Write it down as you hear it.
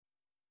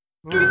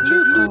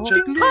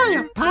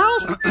Hiya,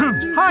 pals.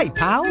 Hi,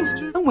 pals,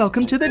 and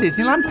welcome to the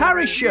Disneyland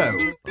Paris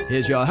show.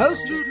 Here's your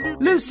hosts,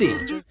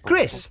 Lucy,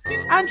 Chris,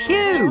 and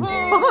Hugh.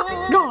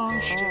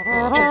 Gosh.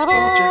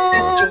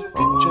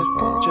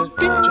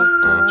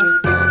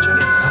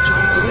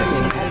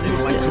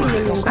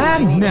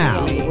 And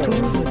now,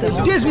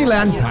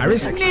 Disneyland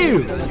Paris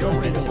news.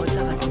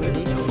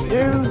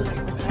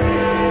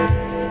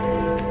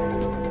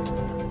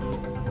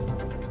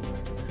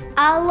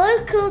 Our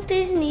local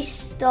Disney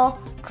store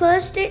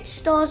closed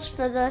its doors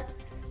for the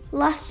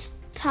last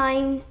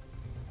time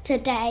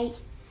today.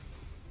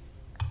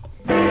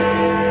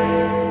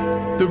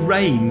 The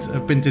Rains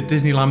have been to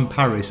Disneyland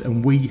Paris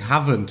and we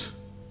haven't.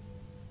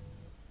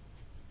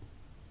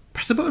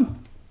 Press the button.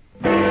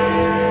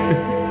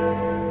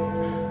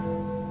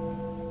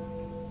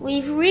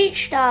 We've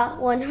reached our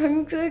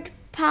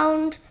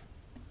 £100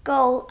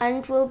 goal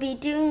and we'll be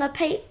doing our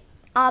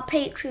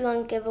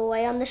Patreon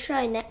giveaway on the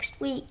show next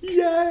week.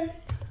 Yay!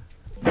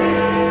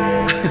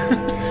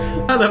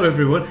 Hello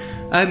everyone.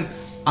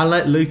 I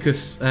let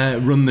Lucas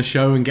run the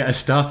show and get us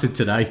started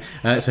today,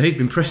 so he's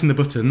been pressing the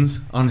buttons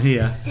on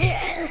here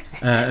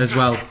as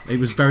well. It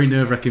was very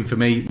nerve-wracking for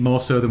me,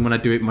 more so than when I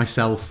do it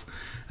myself,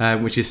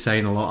 which is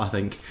saying a lot, I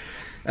think.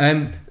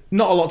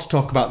 Not a lot to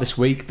talk about this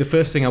week. The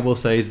first thing I will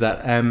say is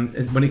that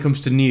when it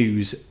comes to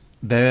news,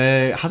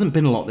 there hasn't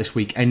been a lot this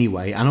week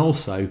anyway, and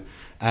also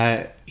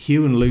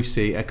Hugh and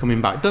Lucy are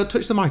coming back. Don't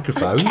touch the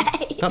microphone.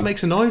 Okay. That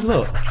makes a noise,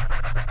 look.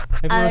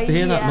 Everyone has to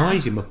hear that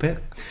noise, you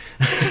muppet.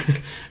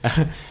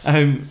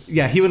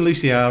 Hugh and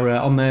Lucy are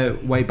on their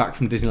way back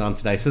from Disneyland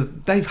today, so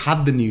they've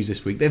had the news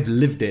this week. They've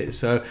lived it,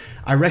 so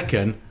I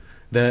reckon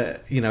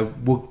that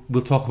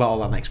we'll talk about all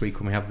that next week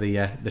when we have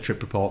the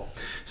trip report.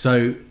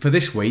 So for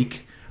this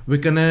week, we're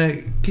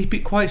gonna keep it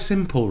quite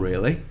simple,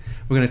 really.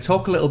 We're gonna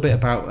talk a little bit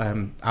about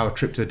our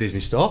trip to the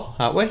Disney store,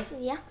 aren't we?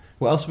 Yeah.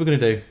 What else are we gonna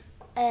do?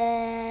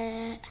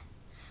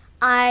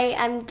 I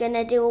am going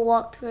to do a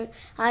walkthrough.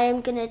 I am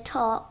going to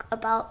talk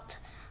about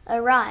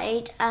a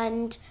ride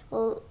and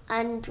we're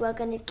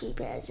going to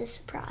keep it as a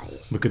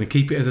surprise. We're going to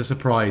keep it as a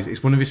surprise.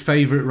 It's one of his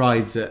favourite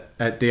rides at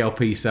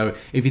DLP, so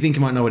if you think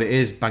you might know what it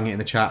is, bang it in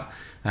the chat.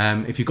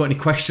 If you've got any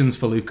questions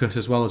for Lucas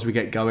as well as we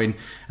get going,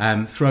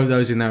 throw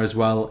those in there as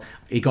well.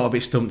 He got a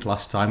bit stumped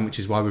last time, which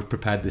is why we've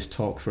prepared this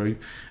talk through.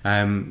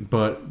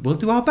 But we'll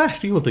do our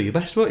best. You will do your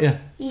best, won't you?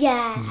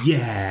 Yeah.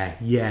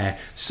 Yeah.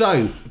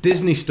 So,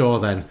 Disney Store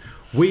then.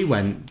 We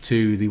went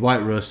to the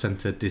White Rose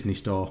Centre Disney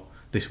Store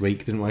this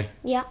week, didn't we?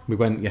 Yeah. We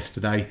went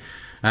yesterday.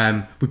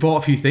 We bought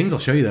a few things. I'll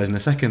show you those in a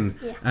second.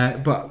 Yeah.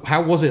 But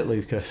how was it,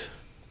 Lucas?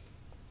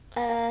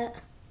 I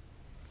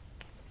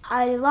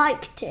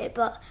liked it,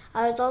 but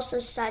I was also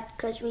sad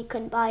because we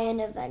couldn't buy an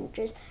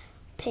Avengers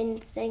pin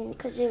thing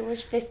because it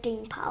was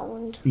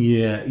 £15.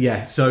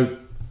 Yeah. So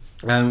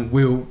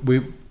we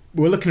were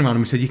looking around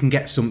and we said you can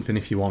get something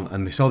if you want,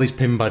 and they saw these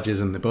pin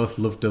badges and they both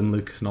loved them,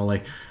 Lucas and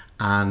Ollie,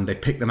 and they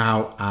picked them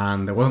out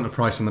and there wasn't a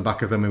price on the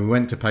back of them and we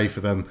went to pay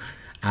for them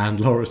and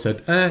Laura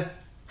said,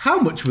 how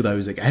much were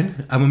those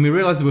again? And when we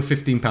realised they were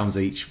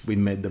 £15 each, we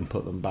made them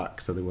put them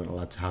back so they weren't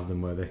allowed to have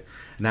them, were they?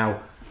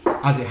 Now,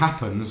 as it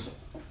happens,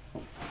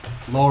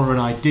 Laura and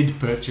I did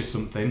purchase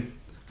something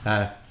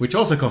which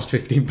also cost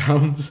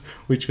 £15,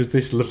 which was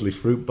this lovely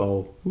fruit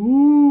bowl.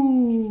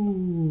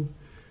 Ooh!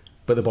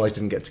 But the boys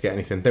didn't get to get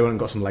anything. They went and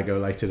got some Lego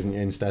later, didn't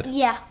you, instead?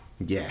 Yeah.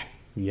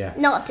 Yeah.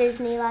 Not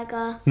Disney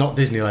Lego. Not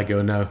Disney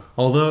Lego, no.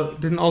 Although,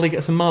 didn't Ollie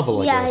get some Marvel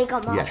Lego? Yeah, he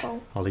got Marvel. Yeah,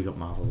 Ollie got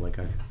Marvel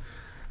Lego.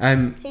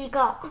 He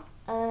got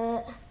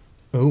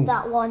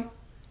that one.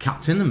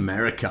 Captain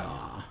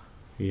America.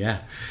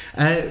 Yeah.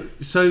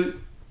 So,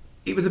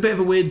 it was a bit of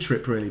a weird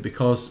trip, really,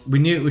 because we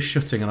knew it was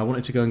shutting and I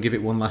wanted to go and give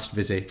it one last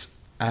visit.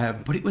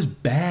 But it was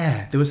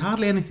bare. There was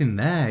hardly anything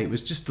there. It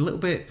was just a little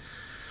bit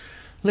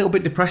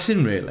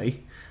depressing,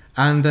 really.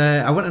 And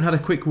I went and had a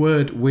quick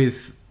word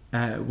with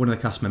one of the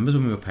cast members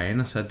when we were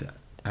paying. I said,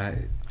 are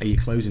you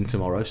closing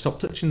tomorrow? Stop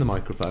touching the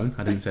microphone.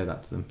 I didn't say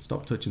that to them.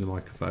 Stop touching the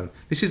microphone.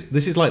 This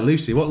is like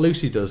Lucy. What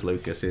Lucy does,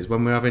 Lucas, is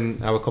when we're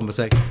having our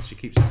conversations, she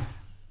keeps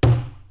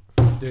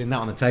doing that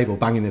on the table,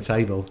 banging the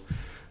table.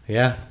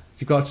 Yeah.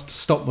 You've got to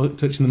stop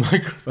touching the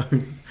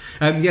microphone.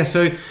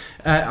 So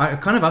I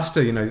kind of asked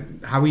her,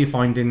 how are you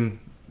finding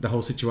the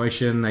whole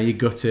situation? Are you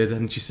gutted?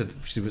 And she said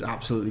she was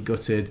absolutely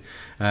gutted.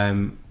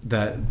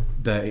 That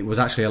it was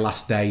actually her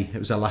last day. It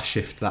was her last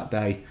shift that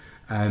day.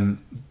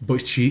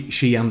 But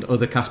she and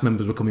other cast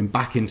members were coming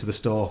back into the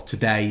store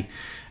today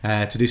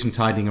to do some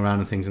tidying around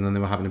and things, and then they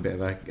were having a bit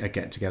of a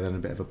get together and a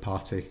bit of a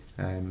party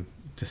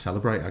to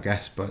celebrate, I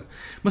guess. But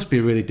it must be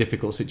a really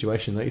difficult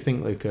situation, don't you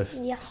think, Lucas?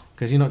 Yeah.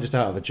 Because you're not just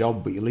out of a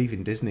job, but you're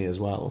leaving Disney as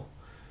well.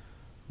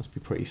 Must be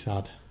pretty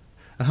sad.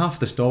 And half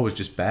the store was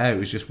just bare. It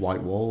was just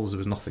white walls. There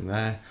was nothing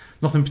there.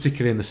 Nothing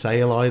particularly in the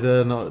sale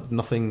either.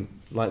 Nothing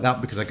like that,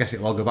 because I guess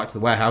it'll all go back to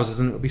the warehouses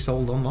and it'll be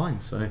sold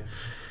online. So,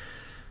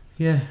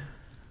 yeah.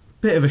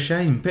 Bit of a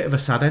shame. Bit of a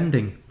sad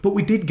ending. But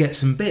we did get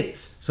some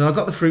bits. So I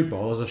got the fruit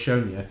bowl, as I've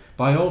shown you.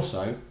 But I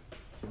also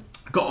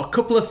got a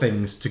couple of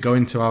things to go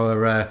into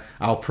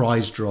our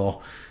prize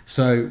draw.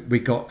 So we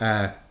got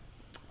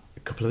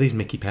couple of these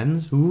Mickey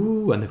pens.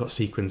 Ooh, and they've got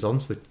sequins on,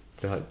 so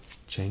they like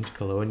change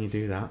colour when you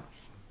do that.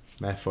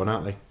 They're fun,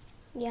 aren't they?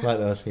 Yeah. Like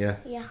those, yeah.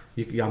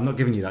 Yeah. I'm not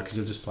giving you that because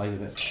you'll just play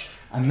with it.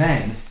 And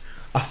then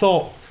I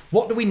thought,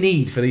 what do we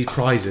need for these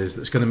prizes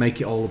that's going to make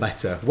it all the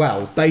better?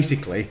 Well,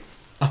 basically,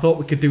 I thought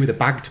we could do with a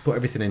bag to put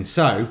everything in.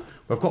 So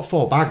we've got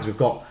 4 bags. We've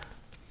got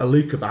a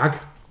Luca bag.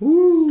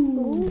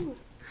 Ooh.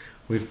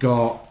 We've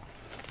got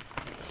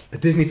a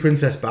Disney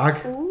Princess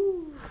bag.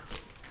 Ooh.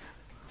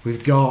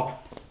 We've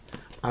got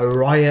a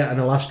Raya and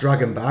a Last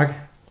Dragon bag.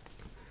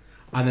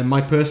 And then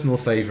my personal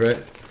favourite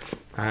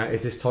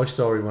is this Toy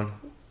Story one.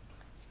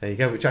 There you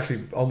go, which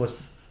actually almost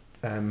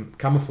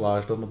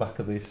camouflaged on the back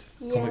of this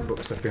comic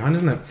book stuff behind,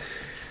 isn't it?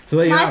 So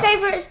there you My are.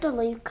 favourite is the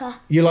Luca.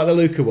 You like the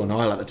Luca one?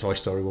 I like the Toy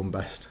Story one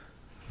best.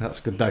 That's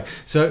good though.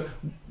 So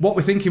what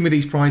we're thinking with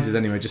these prizes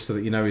anyway, just so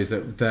that you know, is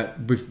that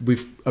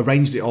we've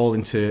arranged it all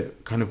into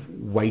kind of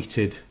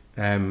weighted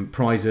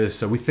prizes.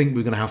 So we think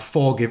we're going to have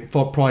four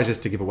prizes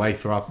to give away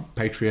for our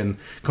Patreon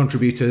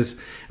contributors,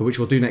 which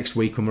we'll do next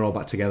week when we're all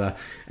back together,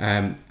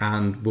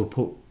 and we'll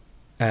put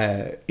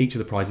each of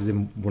the prizes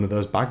in one of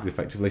those bags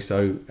effectively.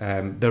 So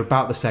they're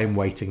about the same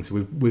weighting.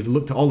 So we've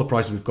looked at all the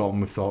prizes we've got and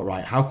we've thought,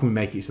 right, how can we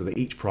make it so that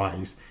each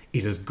prize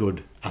is as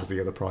good as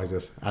the other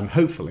prizes? And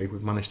hopefully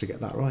we've managed to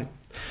get that right.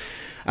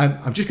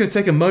 I'm just going to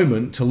take a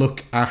moment to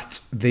look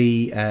at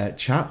the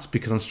chat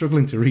because I'm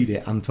struggling to read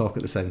it and talk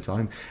at the same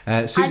time.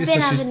 Susie I've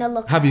been having a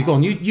look. Have you? Go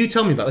on. You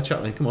tell me about the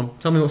chat then. Come on.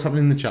 Tell me what's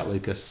happening in the chat,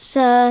 Lucas.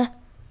 So,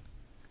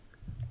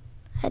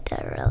 I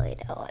don't really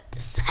know what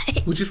to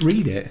say. Well, just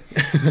read it.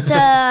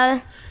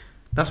 So,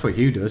 That's what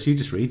Hugh does. He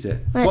just reads it.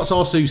 What's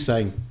all Sue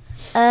saying?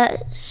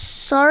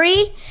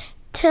 sorry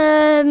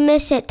to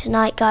miss it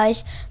tonight,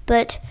 guys,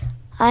 but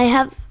I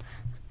have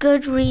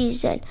good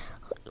reason.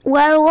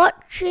 While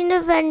watching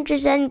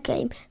Avengers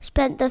Endgame,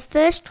 spent the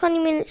first 20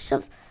 minutes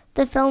of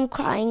the film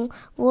crying.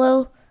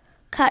 We'll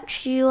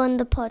catch you on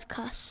the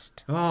podcast.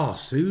 Oh,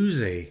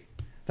 Susie.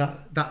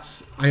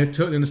 That's I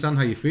totally understand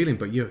how you're feeling,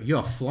 but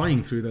you're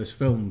flying through those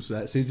films.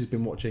 Susie's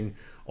been watching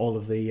all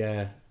of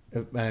the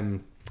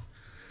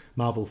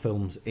Marvel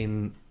films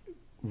in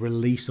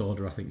release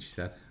order, I think she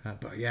said.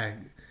 But yeah,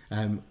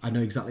 I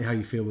know exactly how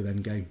you feel with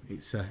Endgame.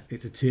 It's a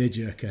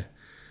tearjerker.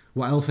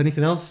 What else?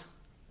 Anything else?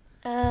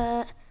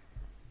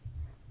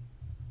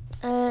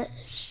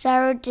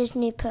 Sarah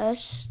Disney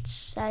Post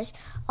says,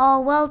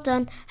 "Oh, well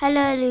done.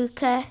 Hello,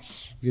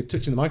 Lucas." You're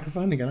touching the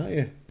microphone again, aren't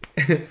you?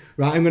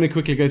 Right, I'm going to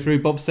quickly go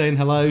through. Bob's saying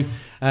hello.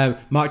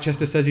 Mark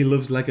Chester says he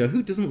loves Lego.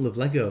 Who doesn't love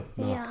Lego,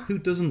 Mark? Yeah. Who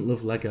doesn't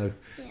love Lego?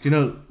 Yeah. Do you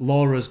know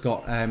Laura's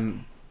got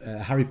a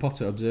Harry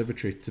Potter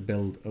observatory to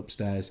build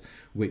upstairs,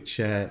 which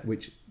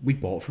we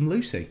bought from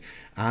Lucy,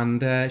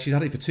 and she's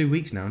had it for 2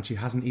 weeks now, and she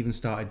hasn't even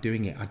started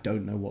doing it. I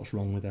don't know what's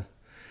wrong with her.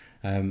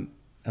 And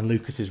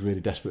Lucas is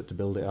really desperate to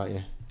build it, aren't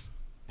you?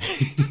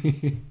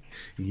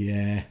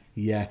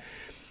 Yeah.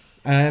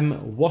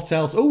 What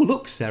else? Oh,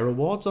 look, Sarah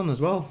Ward's on as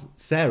well.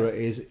 Sarah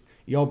is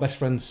your best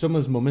friend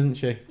Summer's mum, isn't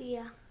she?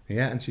 Yeah.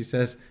 Yeah, and she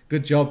says,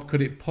 "Good job.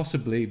 Could it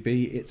possibly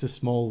be It's a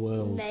Small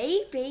World?"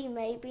 Maybe,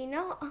 maybe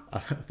not. I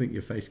think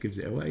your face gives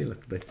it away a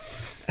little bit.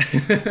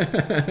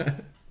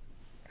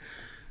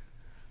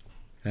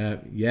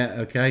 Yeah,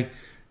 okay.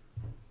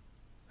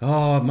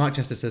 Oh, Mark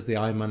Chester says the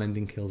Iron Man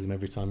ending kills him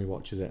every time he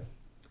watches it.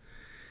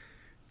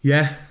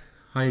 Yeah,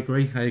 I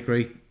agree.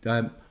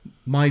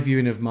 My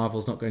viewing of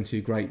Marvel's not going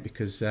too great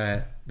because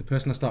the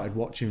person I started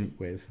watching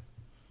with,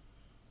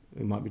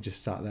 who might be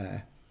just sat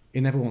there, he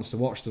never wants to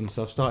watch them,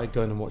 so I've started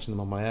going and watching them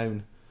on my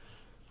own.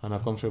 And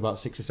I've gone through about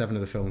 6 or 7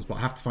 of the films, but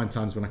I have to find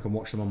times when I can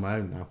watch them on my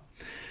own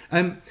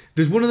now.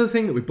 There's one other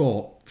thing that we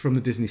bought from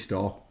the Disney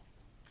store,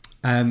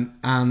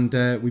 and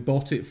we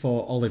bought it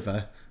for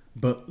Oliver,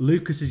 but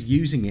Lucas is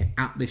using it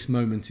at this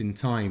moment in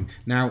time.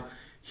 Now,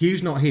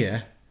 Hugh's not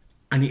here,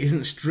 and it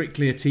isn't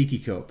strictly a tiki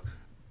cup,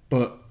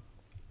 but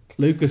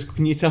Lucas,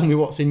 can you tell me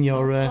what's in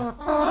your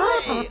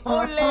Hey,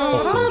 ole,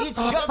 it's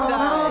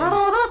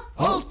showtime!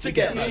 All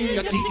together.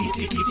 Your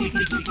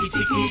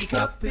tiki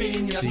cup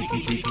in your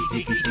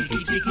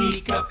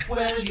tiki cup.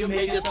 Well, you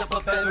made yourself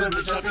a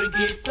beverage, now drink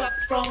it up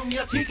from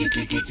your tiki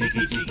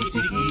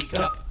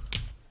cup.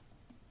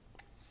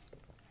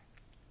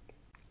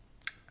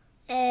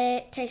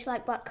 It tastes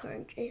like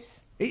blackcurrant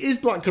juice. It is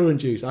blackcurrant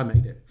juice. I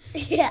made it.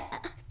 Yeah.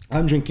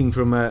 I'm drinking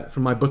from my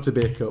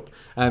butterbeer cup.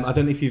 I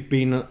don't know if you've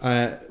been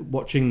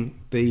watching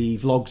the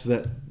vlogs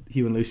that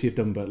Hugh and Lucy have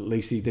done, but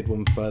Lucy did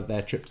one for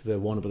their trip to the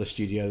Warner Brothers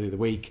studio the other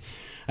week.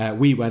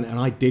 We went, and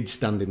I did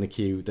stand in the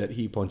queue that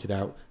he pointed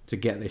out to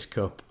get this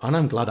cup, and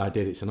I'm glad I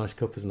did. It's a nice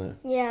cup, isn't it?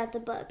 Yeah, the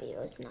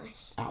butterbeer was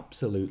nice.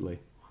 Absolutely.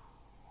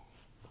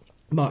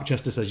 Mark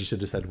Chester says you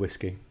should have said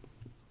whiskey.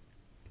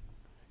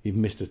 You've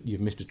missed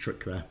a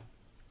trick there.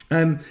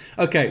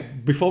 Okay,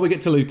 before we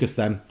get to Lucas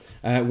then,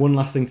 one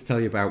last thing to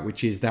tell you about,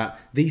 which is that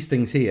these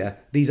things here,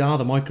 these are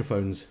the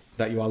microphones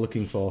that you are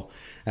looking for.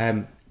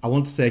 I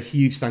want to say a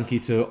huge thank you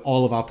to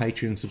all of our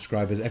Patreon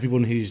subscribers,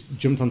 everyone who's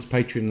jumped onto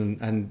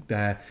Patreon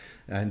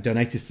and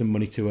donated some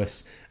money to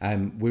us.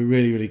 We're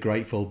really, really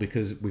grateful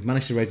because we've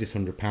managed to raise this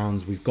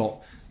 £100. We've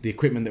got the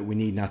equipment that we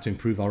need now to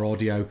improve our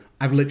audio.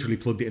 I've literally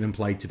plugged it in and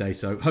played today,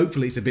 so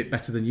hopefully it's a bit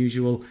better than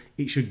usual.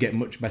 It should get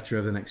much better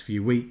over the next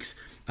few weeks.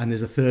 And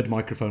there's a third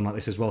microphone like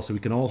this as well, so we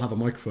can all have a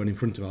microphone in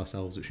front of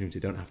ourselves, which means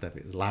we don't have to have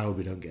it as loud,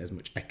 we don't get as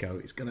much echo.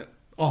 It's going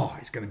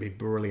to be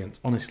brilliant,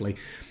 honestly.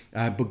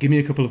 But give me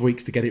a couple of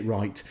weeks to get it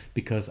right,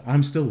 because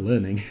I'm still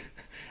learning,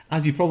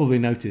 as you probably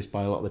noticed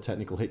by a lot of the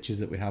technical hitches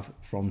that we have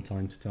from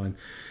time to time.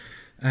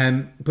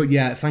 But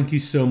yeah, thank you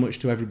so much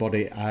to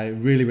everybody. I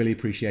really, really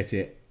appreciate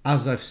it.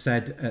 As I've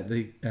said at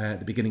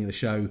the beginning of the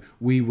show,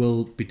 we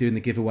will be doing the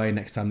giveaway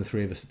next time the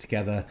three of us are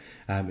together.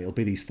 It'll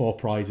be these 4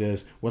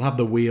 prizes. We'll have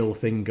the wheel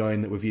thing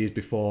going that we've used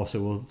before,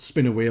 so we'll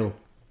spin a wheel.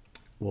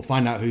 We'll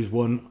find out who's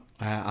won.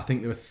 I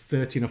think there were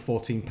 13 or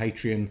 14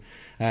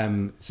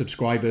 Patreon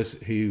subscribers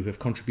who have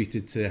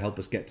contributed to help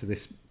us get to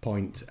this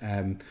point.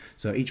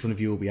 So each one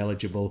of you will be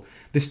eligible.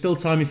 There's still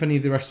time if any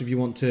of the rest of you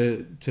want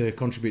to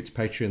contribute to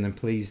Patreon, then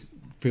please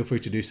feel free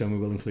to do so and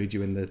we will include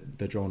you in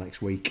the draw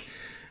next week.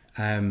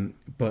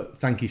 But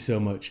thank you so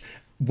much.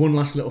 One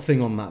last little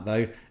thing on that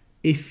though.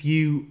 If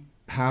you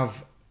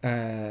have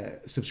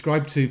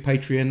subscribed to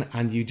Patreon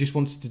and you just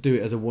wanted to do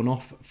it as a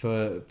one-off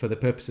for the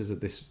purposes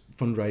of this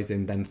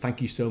fundraising, then thank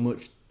you so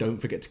much. Don't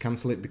forget to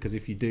cancel it, because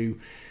if you do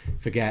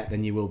forget,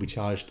 then you will be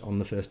charged on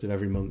the 1st of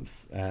every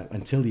month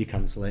until you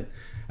cancel it.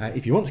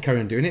 If you want to carry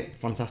on doing it,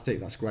 fantastic,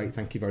 that's great,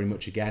 thank you very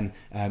much again.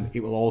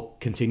 It will all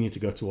continue to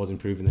go towards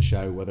improving the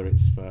show, whether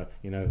it's for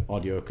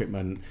audio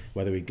equipment,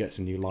 whether we get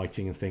some new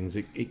lighting and things.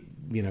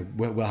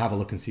 We'll have a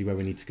look and see where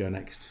we need to go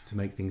next to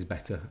make things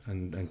better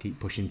and keep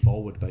pushing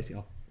forward, basically.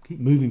 I'll keep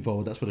moving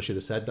forward, that's what I should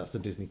have said. That's the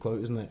Disney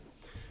quote, isn't it?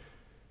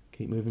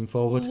 Keep moving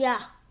forward.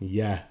 Yeah.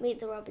 Meet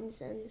the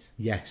Robinsons.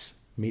 Yes,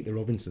 Meet the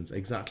Robinsons,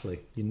 exactly.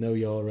 You know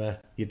your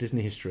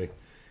Disney history.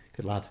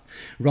 Good lad.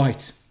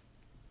 Right,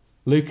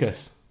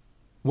 Lucas,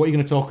 what are you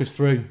going to talk us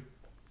through?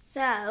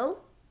 So,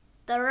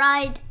 the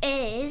ride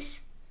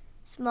is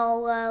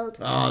Small World.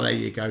 Oh, there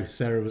you go.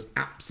 Sarah was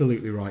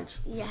absolutely right.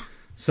 Yeah.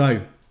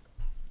 So,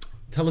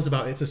 tell us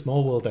about It's a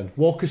Small World then.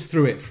 Walk us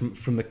through it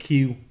from the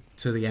queue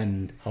to the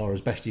end, or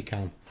as best you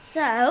can.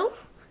 So,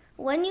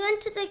 when you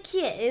enter the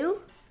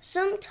queue,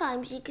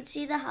 sometimes you could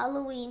see the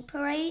Halloween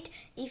parade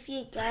if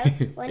you go.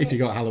 If you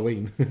go at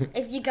Halloween.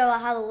 If you go at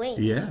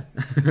Halloween. Yeah.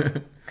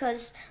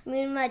 Because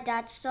me and my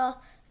dad saw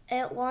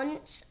it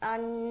once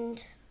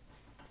and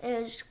it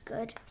was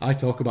good. I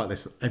talk about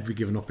this every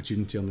given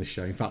opportunity on this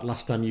show. In fact,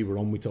 last time you were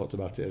on, we talked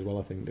about it as well,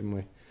 I think, didn't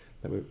we?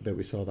 That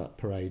we saw that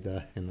parade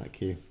there in that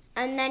queue.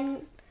 And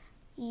then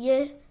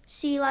you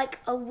see like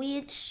a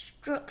weird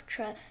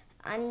structure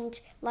and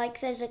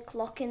like there's a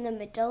clock in the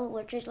middle,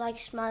 which is like a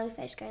smiley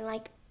face going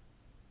like...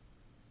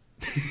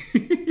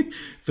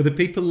 For the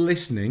people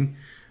listening,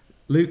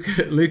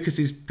 Lucas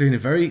is doing a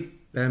very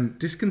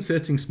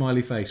disconcerting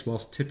smiley face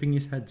whilst tipping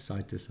his head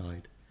side to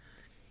side.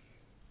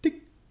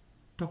 Tick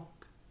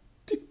tock,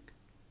 tick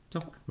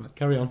tock. Right,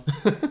 carry on.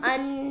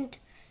 And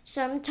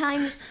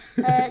sometimes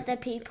the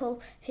people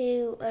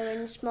who are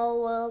in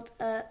Small World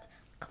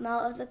come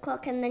out of the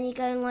clock, and then you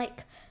go in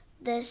like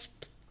this,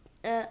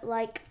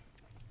 like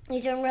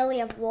you don't really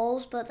have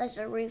walls, but there's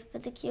a roof for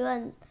the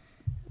queue,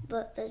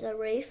 but there's a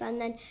roof,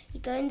 and then you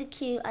go in the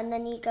queue, and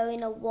then you go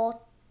in a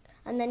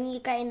and then you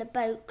get in a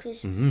boat,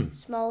 because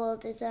Small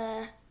World is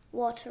a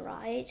water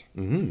ride.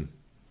 Mm-hmm.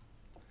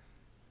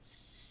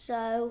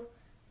 So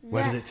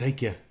where does it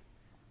take you?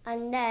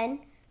 And then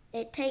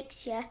it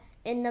takes you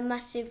in the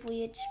massive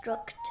weird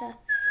structure,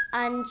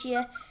 and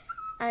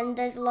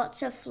there's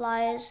lots of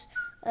flowers,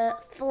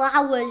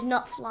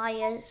 not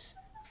flyers,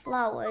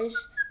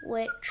 flowers,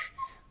 which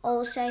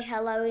all say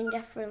hello in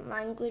different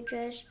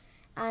languages,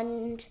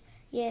 and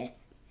you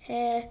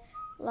hear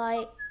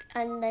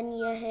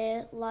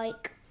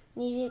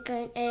music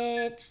going,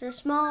 it's a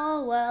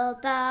small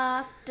world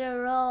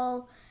after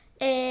all,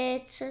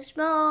 it's a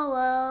small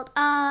world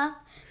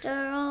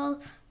after all.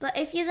 But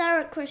if you're there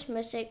at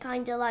Christmas, it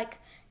kind of like,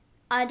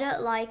 I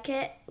don't like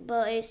it,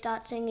 but it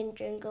starts singing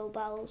Jingle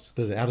Bells.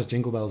 Does it? How does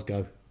Jingle Bells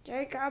go?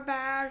 Jingle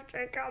bells,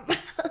 jingle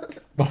bells.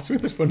 What's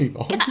with the funny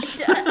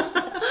voice?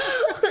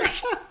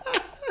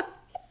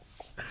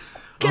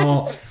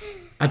 Oh,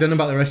 I don't know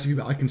about the rest of you,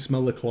 but I can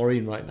smell the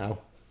chlorine right now.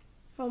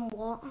 From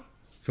what?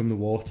 From the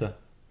water.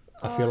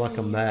 I feel like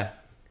I'm there.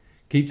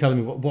 Keep telling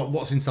me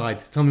what's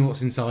inside. Tell me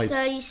what's inside.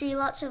 So you see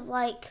lots of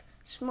like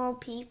small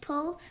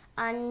people,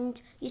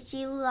 and you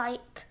see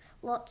like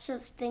lots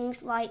of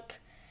things like,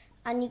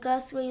 and you go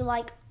through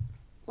like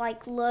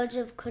loads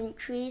of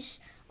countries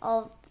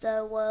of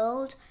the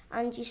world,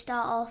 and you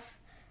start off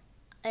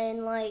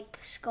in like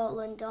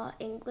Scotland or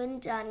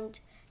England, and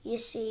you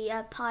see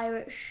a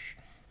pirate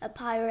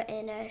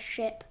in a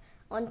ship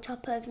on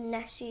top of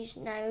Nessie's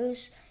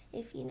nose,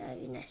 if you know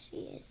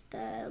Nessie is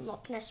the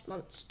Loch Ness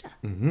Monster.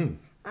 Mm-hmm.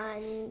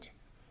 And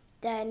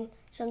then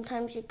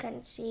sometimes you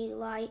can see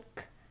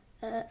like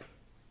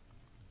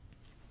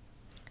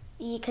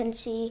you can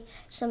see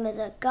some of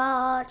the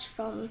guards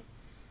from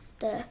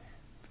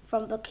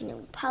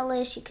Buckingham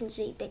Palace. You can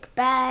see Big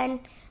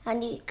Ben,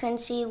 and you can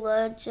see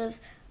loads of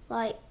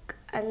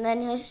and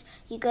then as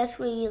you go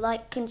through, you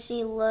can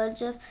see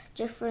loads of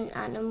different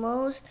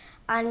animals,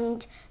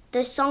 and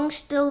the song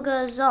still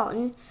goes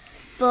on,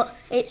 but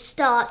it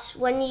starts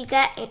when you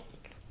get in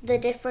the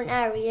different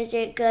areas.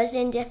 It goes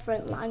in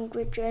different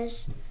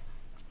languages.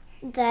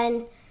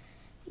 Then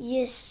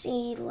you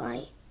see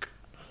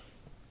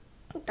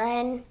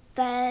then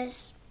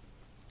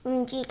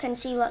and you can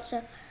see lots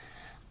of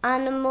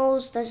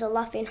animals. There's a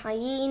laughing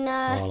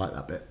hyena. Oh, I like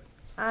that bit.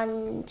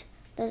 And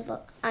there's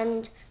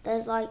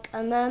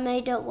a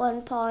mermaid at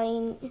one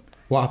point.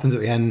 What happens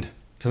at the end?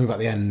 Tell me about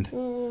the end.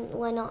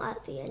 We're not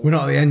at the end. We're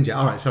not at the end yet.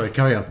 All right, sorry.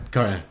 Carry on.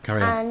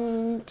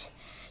 And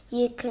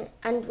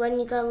when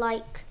you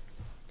go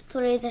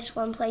through this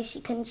one place,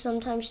 you can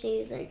sometimes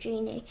see the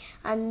genie.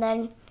 And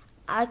then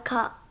I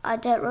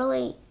don't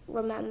really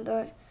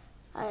remember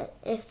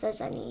if there's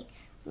any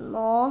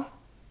more.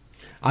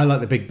 I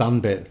like the big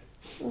band bit.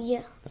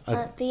 Yeah,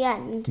 at the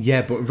end.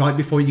 Yeah, but right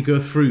before you go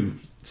through,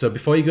 into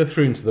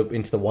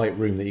the white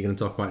room that you're going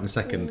to talk about in a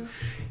second,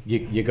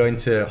 you go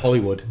into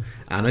Hollywood,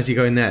 and as you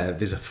go in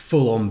there's a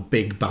full-on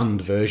big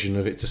band version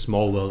of It's a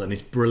Small World, and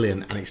it's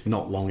brilliant, and it's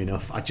not long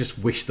enough. I just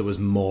wish there was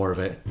more of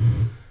it.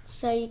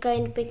 So you go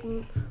in a big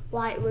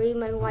white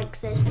room, and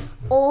there's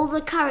all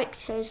the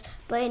characters,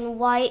 but in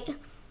white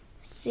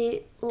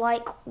suit,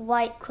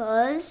 white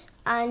clothes,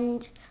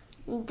 and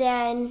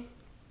then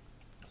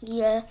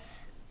you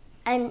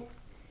enter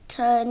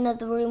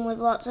another room with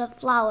lots of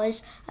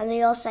flowers, and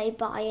they all say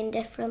bye in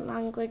different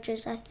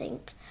languages, I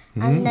think.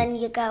 And then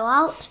you go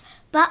out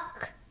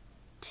back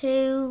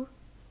to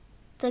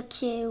the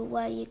queue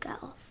where you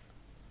get off.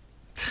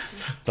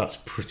 That's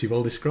pretty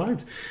well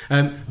described.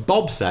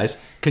 Bob says,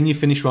 can you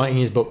finish writing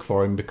his book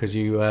for him, because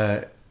you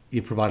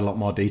provide a lot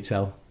more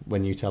detail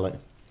when you tell it.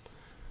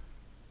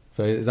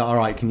 So is that all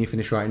right? Can you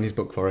finish writing his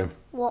book for him?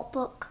 What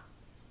book?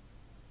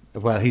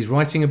 Well, he's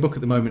writing a book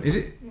at the moment. Is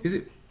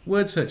it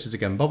word searches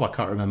again, Bob? I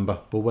can't remember.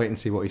 We'll wait and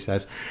see what he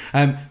says.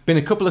 Been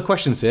a couple of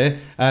questions here.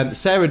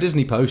 Sarah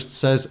Disney Post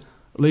says,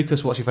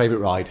 Lucas, what's your favourite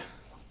ride?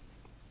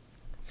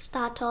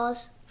 Star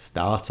Tours.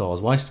 Star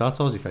Tours. Why Star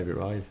Tours your favourite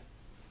ride?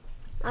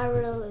 I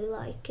really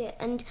like it.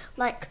 And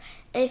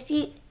if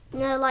you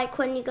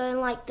when you go in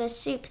the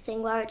soup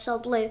thing where it's all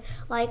blue,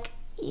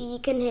 you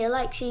can hear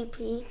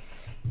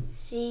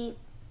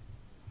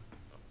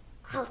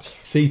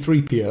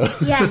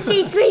C-3PO. Yeah,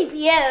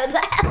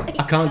 C-3PO.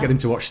 I can't get him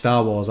to watch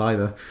Star Wars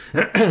either.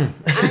 And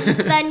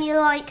then you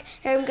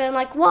hear him going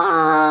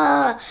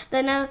wah.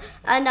 Then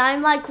and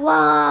I'm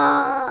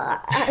wah.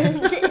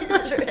 And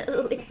it's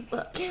really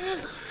fun.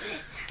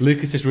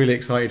 Lucas is really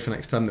excited for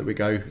next time that we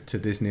go to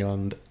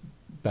Disneyland,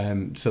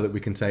 so that we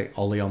can take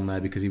Ollie on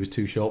there, because he was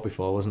too short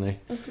before, wasn't he?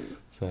 Mm-hmm.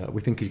 So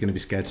we think he's going to be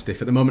scared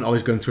stiff. At the moment,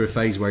 Ollie's going through a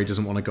phase where he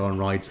doesn't want to go on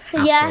rides at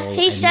all,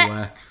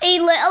 anywhere. He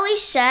literally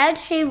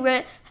said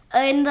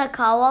in the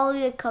car while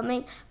we were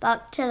coming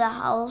back to the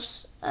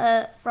house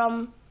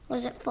from,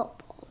 was it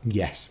football?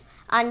 Yes.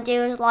 And he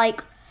was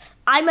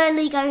I'm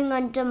only going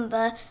on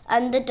Dumbo,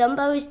 and the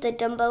Dumbo is the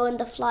Dumbo and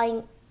the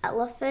flying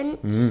elephant.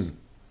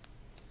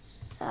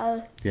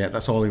 So yeah,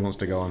 that's all he wants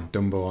to go on,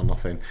 Dumbo or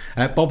nothing.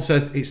 Bob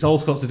says it's all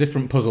sorts of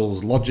different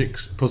puzzles,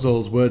 logics,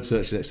 puzzles, word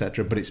searches,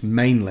 etc., but it's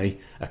mainly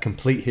a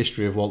complete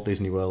history of Walt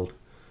Disney World.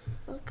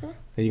 Okay.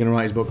 Are you going to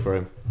write his book for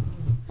him?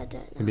 I don't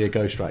know. He'll be a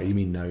ghostwriter. You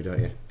mean no, don't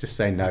you? Just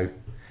say no.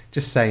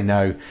 Just say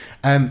no.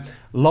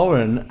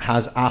 Lauren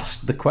has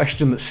asked the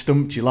question that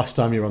stumped you last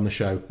time you were on the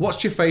show.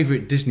 What's your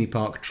favourite Disney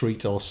park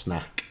treat or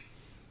snack?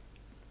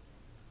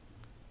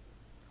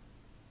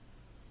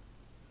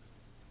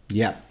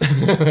 Yeah.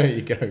 There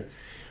you go.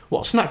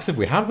 What snacks have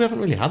we had? We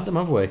haven't really had them,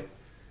 have we?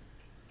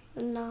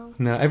 No.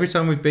 No. Every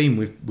time we've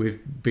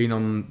been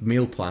on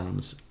meal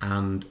plans,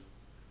 and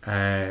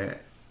the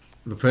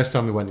first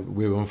time we went,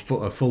 we were on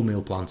a full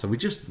meal plan, so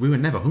we were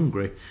never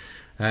hungry.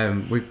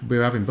 We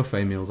were having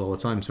buffet meals all the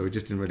time, so we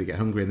just didn't really get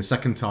hungry. And the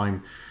second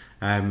time,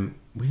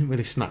 we didn't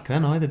really snack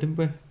then either, didn't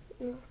we?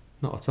 No.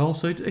 Not at all.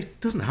 So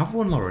it doesn't have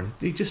one, Lauren.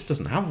 He just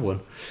doesn't have one.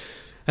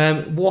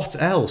 What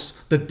else?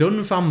 The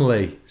Dunn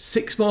family.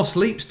 6 more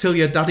sleeps till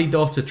your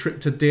daddy-daughter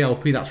trip to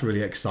DLP. That's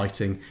really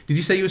exciting. Did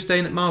you say you were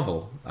staying at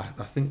Marvel?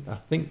 I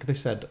think they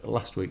said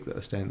last week that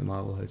they're staying at the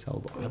Marvel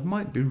Hotel, but I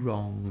might be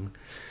wrong.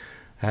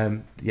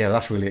 Yeah,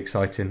 that's really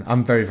exciting.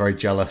 I'm very, very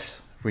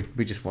jealous.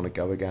 We just want to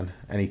go again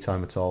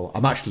anytime at all.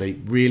 I'm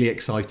actually really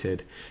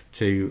excited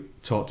to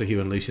talk to Hugh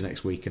and Lucy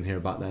next week and hear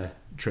about their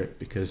trip,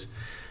 because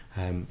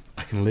I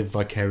can live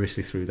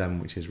vicariously through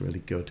them, which is really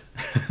good.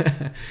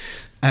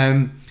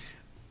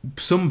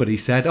 Somebody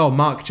said,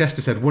 Mark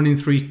Chester said 1 in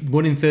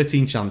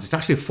 13 chance. It's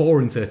actually a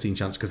 4 in 13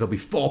 chance, because there'll be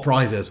 4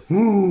 prizes.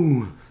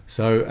 Ooh!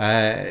 So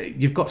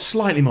you've got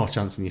slightly more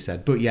chance than you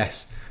said. But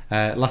yes,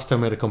 last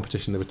time we had a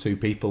competition, there were 2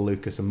 people,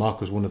 Lucas, and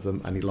Mark was one of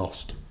them, and he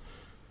lost.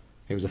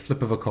 It was a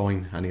flip of a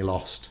coin, and he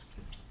lost.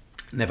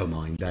 Never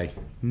mind, eh?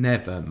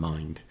 Never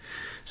mind.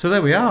 So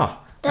there we are.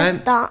 There's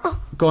that.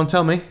 Go on,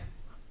 tell me.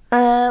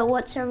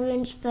 What's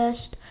everyone's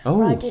first Oh.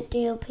 ride at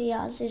DLP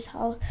as is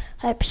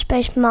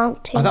Hyperspace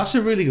Mountain? Oh, that's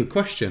a really good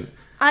question.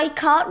 I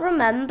can't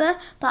remember,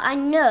 but I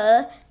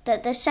know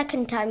that the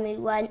second time we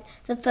went,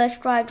 the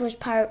first ride was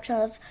Pirates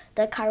of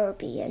the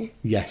Caribbean.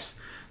 Yes.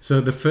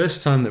 So the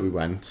first time that we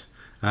went,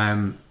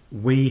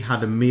 we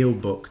had a meal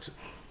booked,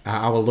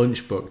 our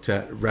lunch booked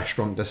at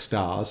Restaurant des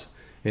Stars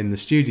in the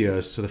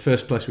studios. So the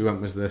first place we went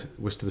was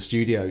to the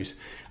studios,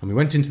 and we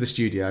went into the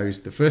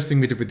studios. The first thing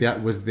we did with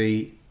that was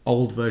the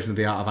old version of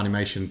the Art of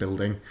Animation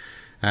building.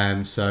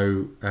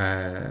 So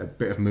a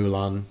bit of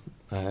Mulan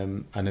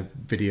and a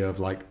video of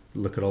like,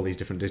 look at all these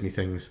different Disney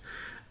things,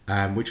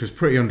 which was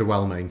pretty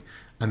underwhelming.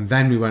 And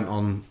then we went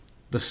on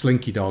the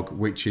Slinky Dog,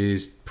 which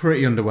is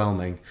pretty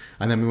underwhelming.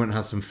 And then we went and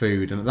had some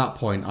food. And at that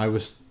point, I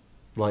was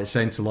like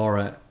saying to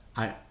Laura,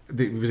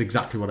 it was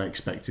exactly what I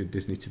expected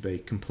Disney to be,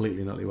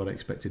 completely not what I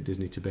expected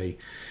Disney to be.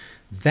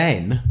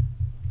 Then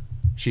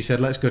she said,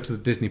 "Let's go to the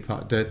Disney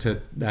park, to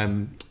the."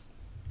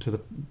 To the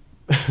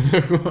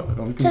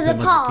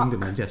park. Kingdom,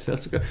 then. Yes,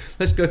 let's go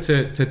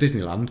to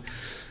Disneyland,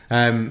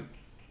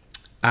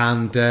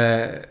 and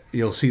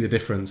you'll see the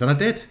difference. And I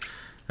did.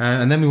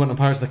 And then we went on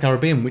Pirates of the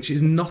Caribbean, which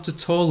is not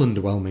at all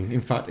underwhelming.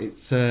 In fact,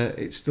 it's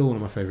still one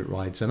of my favourite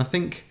rides. And I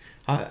think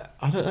I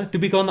don't know.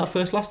 Did we go on that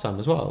first last time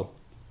as well?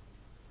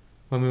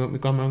 When we went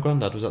with Grandma and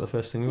Grandad, was that the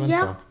first thing we went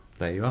on?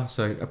 There you are.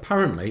 So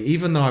apparently,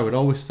 even though I would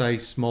always say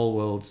Small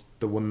World's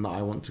the one that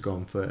I want to go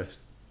on first,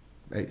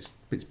 it's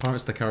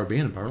Pirates of the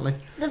Caribbean apparently.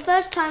 The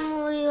first time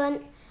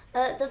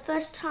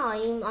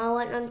I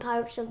went on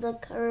Pirates of the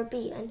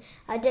Caribbean,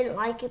 I didn't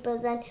like it,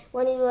 but then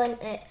when we went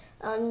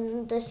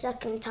on the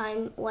second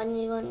time, when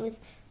we went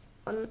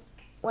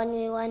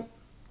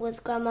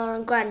with Grandma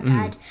and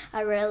Grandad,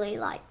 I really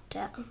liked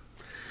it.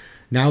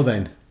 Now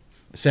then,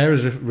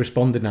 Sarah's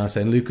responded now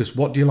saying, "Lucas,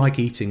 what do you like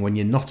eating when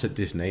you're not at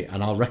Disney?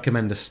 And I'll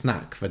recommend a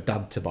snack for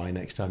Dad to buy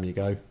next time you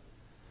go."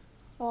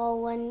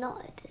 Well, we're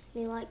not at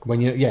Disney, like...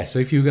 So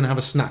if you were going to have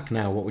a snack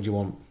now, what would you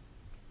want?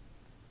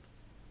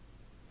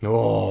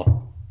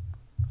 Oh.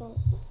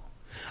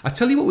 I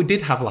tell you what we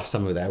did have last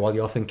time we were there, while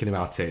you're thinking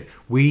about it.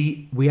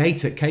 We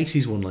ate at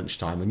Casey's one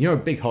lunchtime, and you're a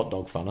big hot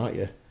dog fan, aren't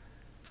you?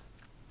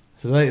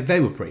 So they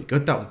were pretty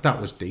good. That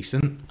was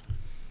decent.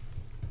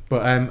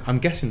 But I'm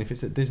guessing if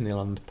it's at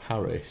Disneyland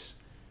Paris,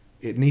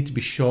 it needs to be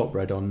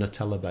shortbread or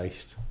Nutella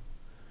based.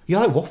 You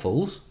like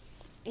waffles?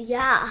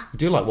 Yeah. You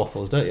do like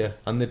waffles, don't you?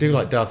 And they do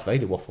like Darth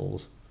Vader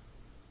waffles.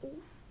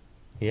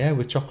 Yeah,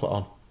 with chocolate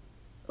on.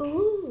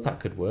 Ooh. That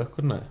could work,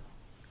 couldn't it?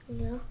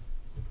 Yeah.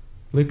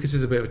 Lucas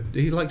is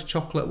he likes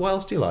chocolate. What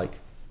else do you like?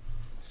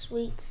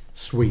 Sweets.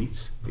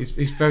 Sweets.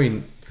 He's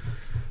very,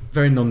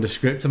 very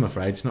nondescript, I'm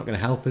afraid. It's not going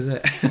to help, is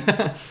it?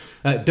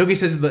 Dougie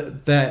says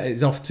that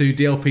it's off to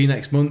DLP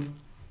next month.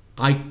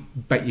 I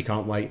bet you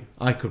can't wait.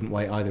 I couldn't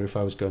wait either if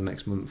I was going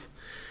next month.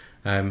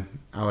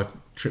 Our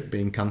trip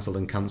being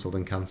cancelled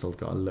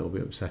got a little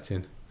bit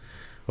upsetting.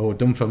 Oh,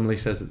 Dunfamily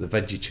says that the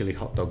veggie chili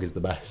hot dog is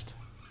the best.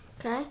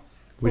 Okay.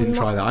 We didn't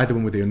try that. Either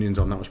one with the onions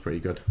on, that was pretty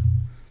good.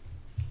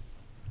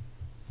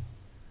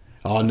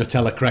 Oh,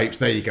 Nutella crepes,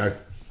 there you go.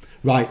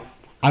 Right,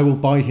 I will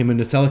buy him a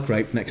Nutella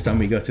crepe next time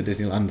we go to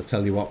Disneyland, I'll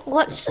tell you what.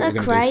 What's That's what a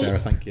we're gonna crepe? do, Sarah,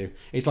 thank you.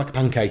 It's like a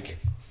pancake.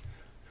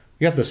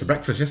 You had this for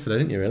breakfast yesterday,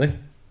 didn't you, really?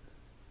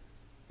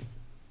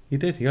 You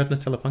did, you had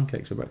Nutella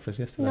pancakes for breakfast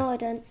yesterday. No, I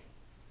didn't.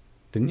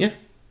 Didn't you?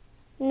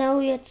 No,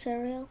 we had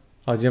cereal.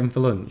 Oh, did you have them for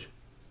lunch?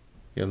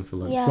 You had them for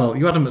lunch? Yeah. Well,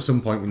 you had them at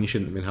some point when you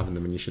shouldn't have been having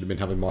them and you should have been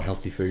having more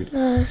healthy food.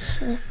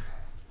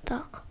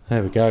 That.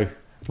 There we go.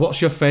 What's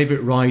your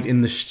favourite ride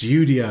in the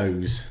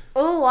studios?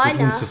 Oh, I Good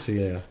know. one,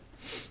 Cecilia.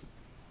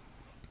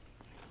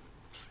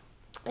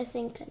 I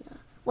think I know.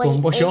 Go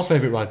on, what's your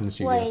favourite ride in the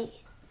studios?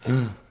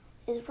 Wait.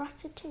 Is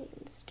Ratatouille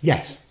in the studios?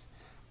 Yes.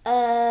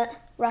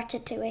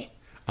 Ratatouille.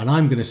 And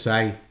I'm going to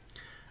say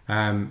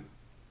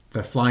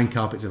the Flying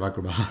Carpets of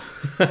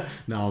Agrabah.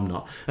 No, I'm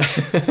not.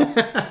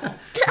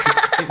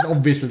 It's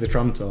obviously the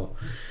tram tour.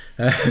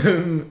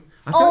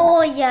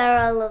 Oh,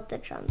 yeah, I love the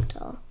tram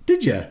tour.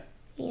 Did you?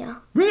 Yeah.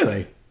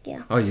 Really?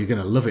 Yeah. Oh, you're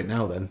going to love it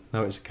now then.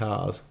 Now it's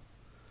cars.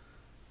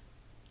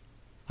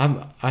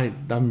 I'm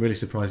really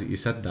surprised that you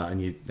said that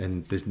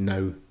and there's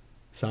no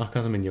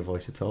sarcasm in your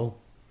voice at all.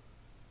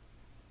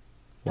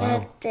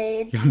 Wow.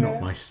 You're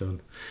not my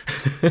son.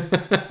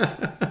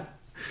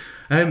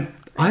 I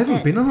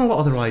haven't been on a lot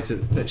of the rides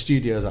at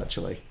studios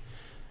actually.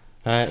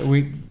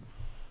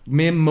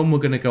 Me and Mum were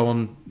going to go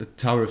on the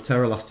Tower of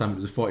Terror last time. It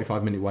was a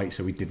 45-minute wait,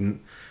 so we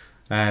didn't.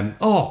 Do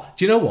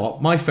you know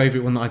what? My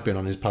favourite one that I've been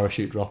on is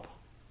Parachute Drop.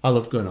 I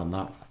love going on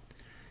that.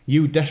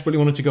 You desperately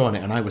wanted to go on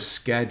it, and I was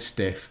scared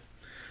stiff.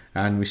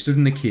 And we stood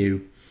in the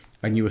queue,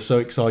 and you were so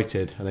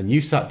excited, and then you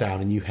sat down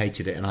and you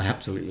hated it, and I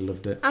absolutely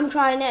loved it. I'm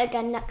trying it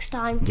again next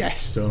time.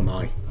 Yes, so am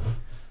I.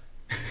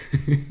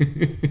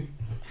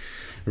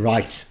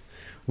 Right.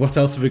 What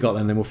else have we got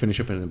then? Then we'll finish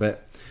up in a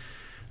bit.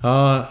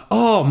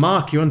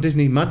 Mark, you're on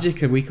Disney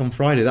Magic a week on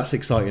Friday. That's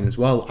exciting as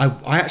well.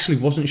 I actually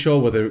wasn't sure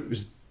whether it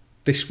was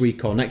this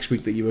week or next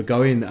week that you were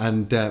going,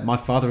 and my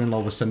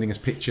father-in-law was sending us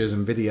pictures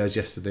and videos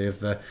yesterday of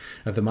the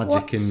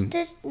magic. What's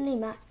Disney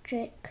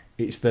Magic?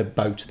 It's the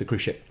boat, the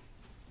cruise ship.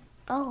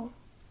 Oh.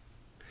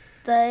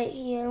 The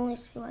Hugh and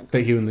Lucy one.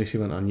 That Hugh and Lucy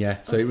went on, yeah.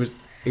 So it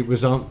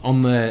was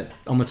on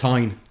the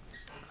Tyne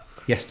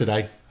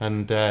yesterday,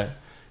 and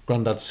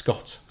Grandad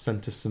Scott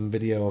sent us some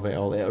video of it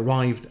all. It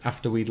arrived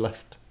after we'd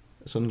left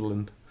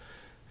Sunderland.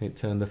 It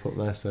turned up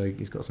there, so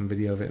he's got some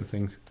video of it and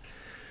things.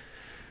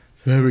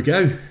 So there we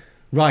go.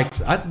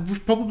 Right,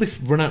 we've probably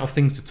run out of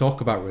things to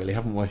talk about, really,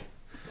 haven't we?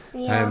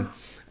 Yeah.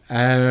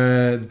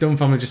 The Dunn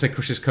family just said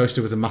Crusher's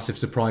Coaster was a massive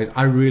surprise.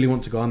 I really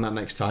want to go on that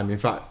next time. In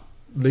fact,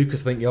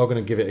 Lucas, I think you're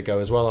going to give it a go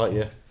as well, aren't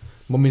you?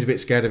 Mummy's a bit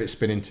scared of it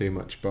spinning too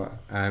much, but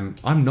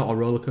I'm not a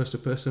roller coaster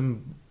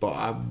person, but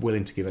I'm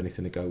willing to give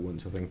anything a go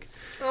once, I think.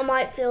 I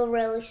might feel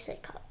really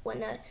sick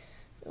when I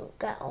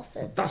get off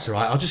it. That's all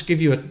right. I'll just give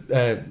you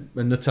a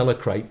Nutella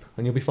crepe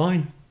and you'll be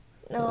fine.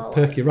 No. I'll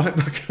perk you right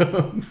back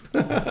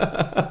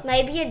up.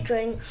 Maybe a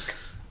drink.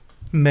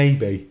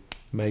 Maybe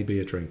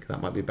a drink.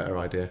 That might be a better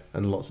idea.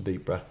 And lots of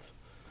deep breaths.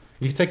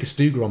 You can take a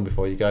Stugron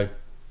before you go.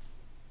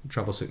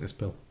 Travel sickness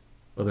pill.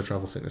 Other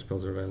travel sickness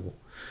pills are available.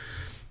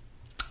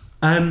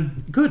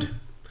 Good.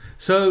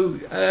 So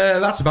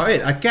that's about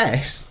it. I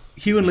guess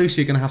Hugh and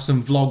Lucy are going to have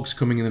some vlogs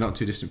coming in the not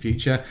too distant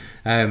future,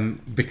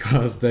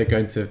 because they're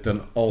going to have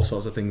done all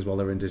sorts of things while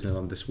they're in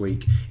Disneyland this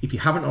week. If you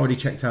haven't already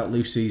checked out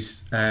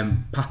Lucy's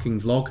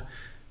packing vlog,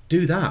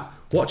 do that.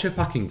 Watch her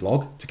packing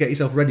vlog to get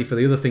yourself ready for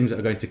the other things that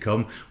are going to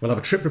come. We'll have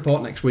a trip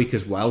report next week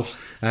as well.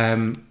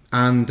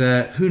 And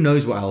who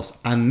knows what else.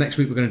 And next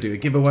week we're going to do a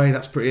giveaway.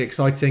 That's pretty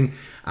exciting.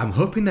 I'm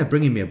hoping they're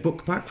bringing me a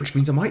book back, which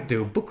means I might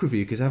do a book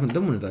review because I haven't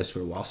done one of those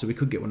for a while. So we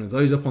could get one of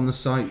those up on the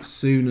site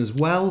soon as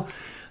well.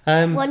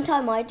 One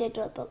time I did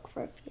a book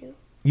review.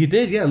 You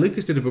did, yeah.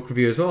 Lucas did a book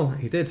review as well.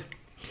 He did.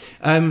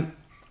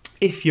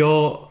 If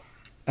you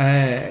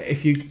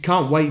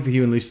can't wait for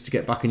Hugh and Lucy to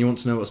get back and you want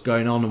to know what's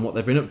going on and what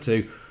they've been up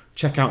to,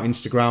 check out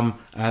Instagram,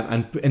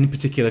 and in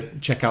particular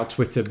check out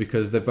Twitter,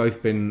 because they've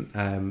both been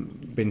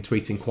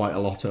tweeting quite a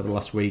lot over the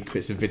last week,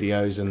 bits of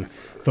videos and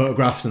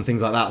photographs and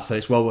things like that, so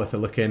it's well worth a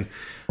look in.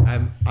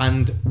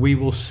 And we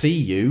will see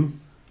you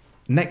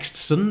next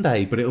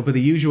Sunday, but it'll be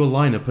the usual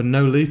lineup and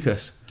no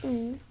Lucas.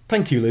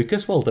 Thank you,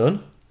 Lucas, well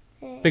done.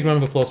 Big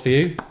round of applause for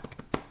you.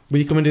 Will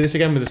you come and do this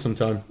again with us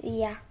sometime?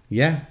 Yeah.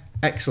 Yeah,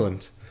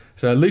 excellent.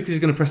 So Lucas is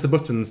going to press the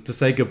buttons to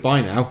say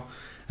goodbye now.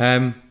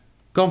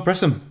 Go on,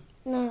 press them.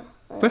 No.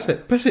 Press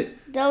it.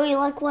 Don't you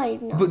like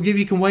wave now? But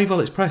you can wave while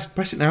it's pressed.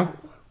 Press it now.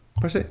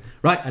 Press it.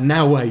 Right, and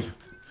now wave.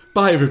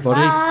 Bye, everybody.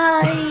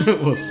 Bye.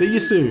 We'll see you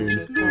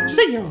soon.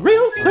 See you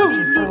real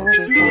soon.